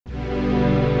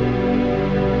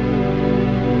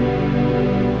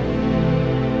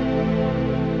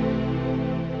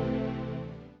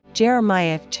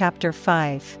Jeremiah chapter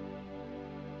 5.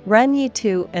 Run ye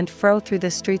to and fro through the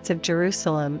streets of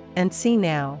Jerusalem, and see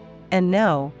now, and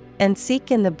know, and seek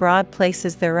in the broad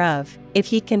places thereof,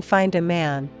 if ye can find a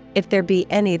man, if there be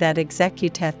any that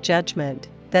executeth judgment,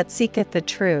 that seeketh the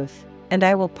truth, and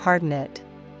I will pardon it.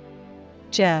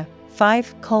 Jer.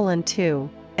 5:2.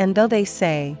 And though they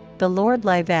say, The Lord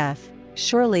liveth,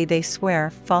 surely they swear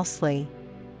falsely.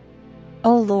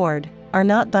 O Lord, are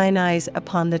not thine eyes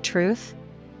upon the truth?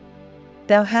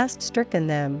 Thou hast stricken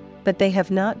them, but they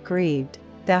have not grieved,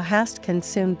 thou hast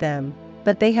consumed them,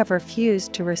 but they have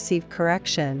refused to receive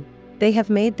correction, they have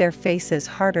made their faces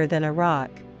harder than a rock,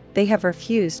 they have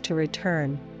refused to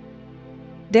return.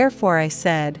 Therefore I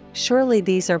said, Surely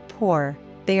these are poor,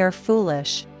 they are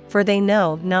foolish, for they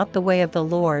know not the way of the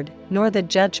Lord, nor the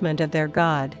judgment of their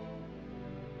God.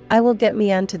 I will get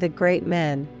me unto the great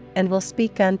men, and will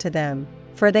speak unto them,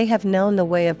 for they have known the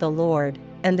way of the Lord,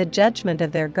 and the judgment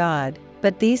of their God,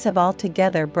 but these have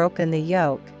altogether broken the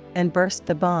yoke, and burst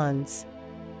the bonds.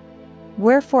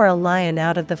 Wherefore a lion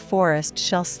out of the forest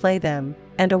shall slay them,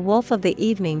 and a wolf of the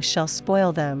evening shall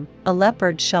spoil them, a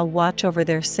leopard shall watch over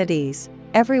their cities,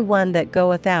 every one that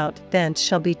goeth out thence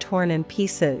shall be torn in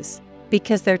pieces,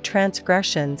 because their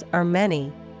transgressions are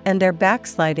many, and their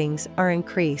backslidings are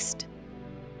increased.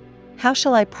 How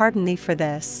shall I pardon thee for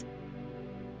this?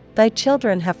 Thy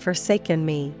children have forsaken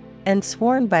me, and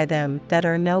sworn by them that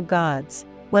are no gods.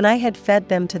 When I had fed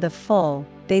them to the full,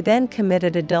 they then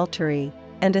committed adultery,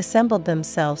 and assembled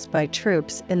themselves by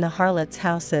troops in the harlots'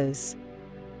 houses.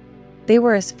 They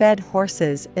were as fed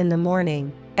horses in the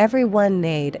morning, every one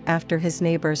neighed after his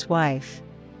neighbor's wife.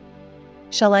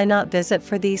 Shall I not visit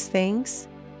for these things?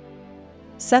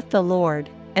 Saith the Lord,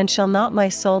 and shall not my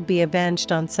soul be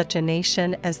avenged on such a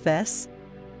nation as this?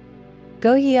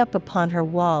 Go ye up upon her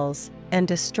walls, and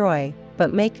destroy,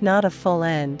 but make not a full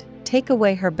end, take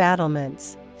away her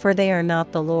battlements, for they are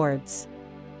not the Lord's.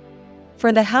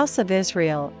 For the house of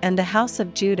Israel and the house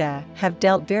of Judah have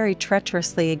dealt very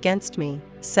treacherously against me,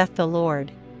 saith the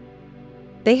Lord.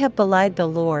 They have belied the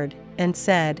Lord, and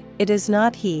said, It is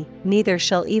not he, neither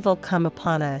shall evil come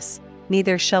upon us,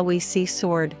 neither shall we see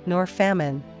sword nor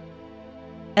famine.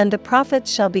 And the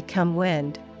prophets shall become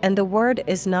wind, and the word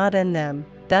is not in them,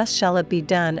 thus shall it be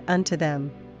done unto them.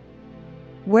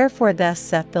 Wherefore thus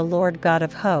saith the Lord God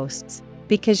of hosts,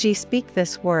 because ye speak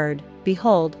this word,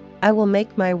 behold, I will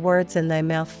make my words in thy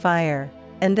mouth fire,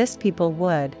 and this people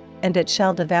wood, and it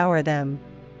shall devour them.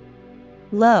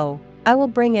 Lo, I will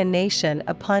bring a nation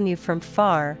upon you from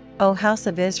far, O house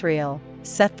of Israel,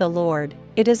 saith the Lord,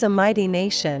 it is a mighty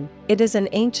nation, it is an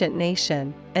ancient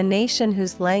nation, a nation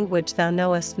whose language thou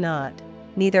knowest not,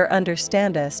 neither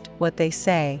understandest what they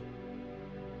say.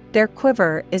 Their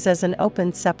quiver is as an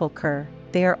open sepulchre,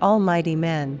 they are all mighty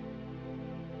men.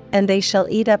 And they shall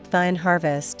eat up thine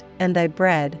harvest, and thy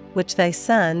bread, which thy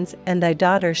sons and thy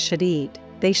daughters should eat,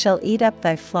 they shall eat up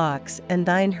thy flocks and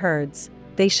thine herds,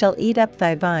 they shall eat up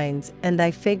thy vines and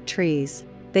thy fig trees,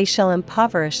 they shall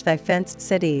impoverish thy fenced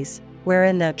cities,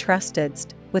 wherein thou trustedst,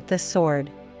 with the sword.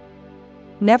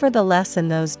 Nevertheless in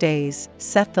those days,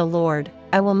 saith the Lord,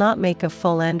 I will not make a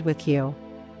full end with you.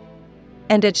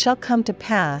 And it shall come to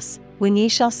pass, when ye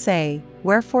shall say,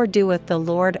 Wherefore doeth the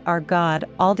Lord our God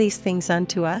all these things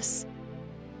unto us?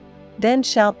 Then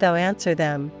shalt thou answer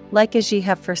them, Like as ye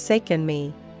have forsaken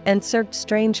me, and served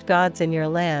strange gods in your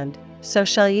land, so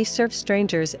shall ye serve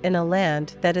strangers in a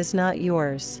land that is not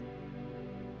yours.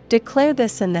 Declare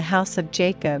this in the house of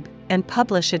Jacob, and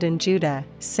publish it in Judah,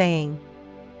 saying,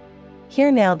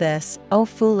 Hear now this, O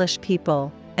foolish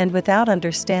people, and without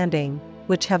understanding,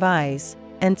 which have eyes,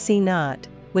 and see not,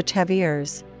 which have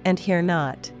ears, and hear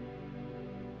not.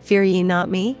 Fear ye not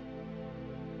me?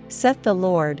 Saith the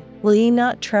Lord, will ye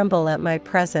not tremble at my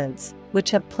presence,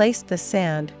 which have placed the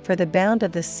sand for the bound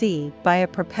of the sea by a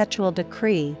perpetual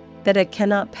decree, that it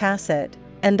cannot pass it,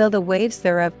 and though the waves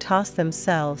thereof toss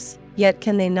themselves, yet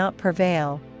can they not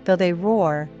prevail, though they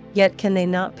roar, yet can they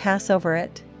not pass over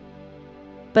it?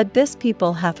 But this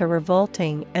people hath a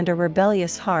revolting and a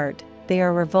rebellious heart, they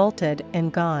are revolted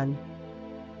and gone.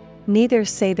 Neither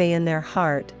say they in their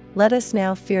heart, Let us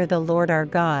now fear the Lord our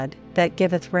God, that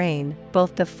giveth rain,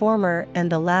 both the former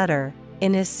and the latter,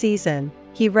 in his season,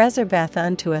 he reserveth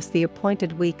unto us the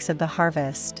appointed weeks of the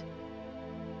harvest.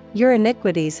 Your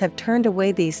iniquities have turned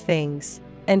away these things,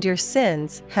 and your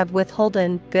sins have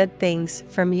withholden good things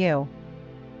from you.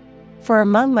 For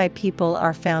among my people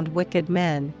are found wicked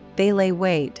men, they lay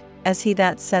wait, as he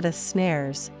that setteth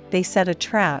snares, they set a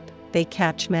trap, they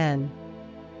catch men.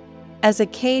 As a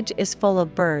cage is full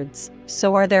of birds,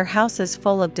 so are their houses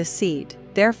full of deceit,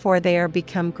 therefore they are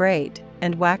become great,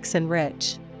 and waxen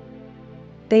rich.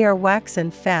 They are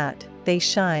waxen fat, they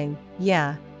shine,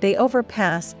 yea, they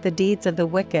overpass the deeds of the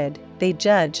wicked, they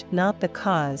judge not the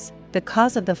cause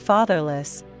of the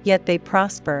fatherless, yet they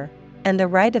prosper, and the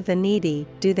right of the needy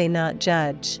do they not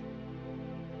judge.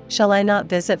 Shall I not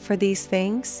visit for these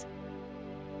things?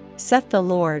 Saith the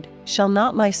Lord, shall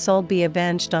not my soul be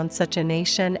avenged on such a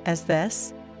nation as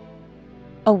this?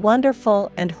 A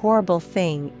wonderful and horrible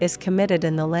thing is committed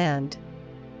in the land.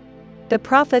 The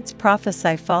prophets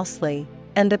prophesy falsely,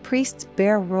 and the priests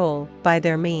bear rule by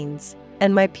their means,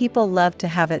 and my people love to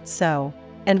have it so.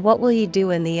 And what will ye do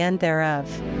in the end thereof?